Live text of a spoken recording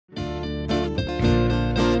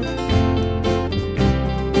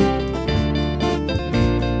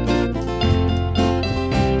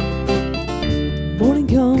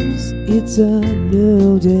it's a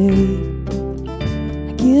new day.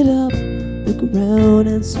 I get up, look around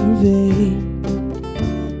and survey.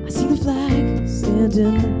 I see the flag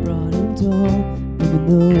standing broad and tall, even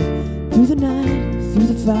though through the night, through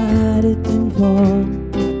the fight, it didn't fall.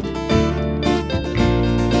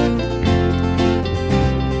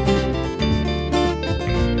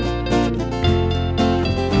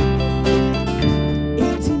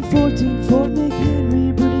 1814, Fort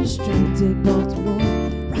McHenry, British strength take Baltimore.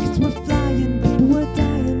 Rockets were flying, people were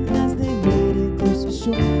dying as they made it close to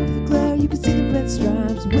shore. Through the glare, you could see the red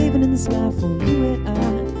stripes waving in the sky for you and I.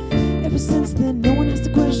 Ever since then, no one has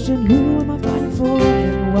to question, who am I fighting for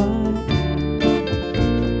and why?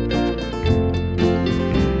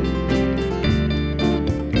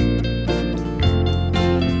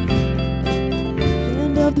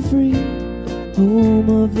 Land of the free, home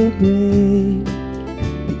of the brave.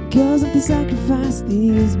 Because of the sacrifice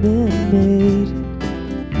these men made,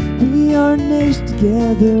 we are a nation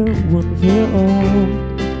together, one for all.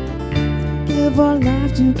 Give our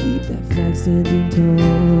life to keep that flag standing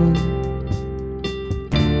tall.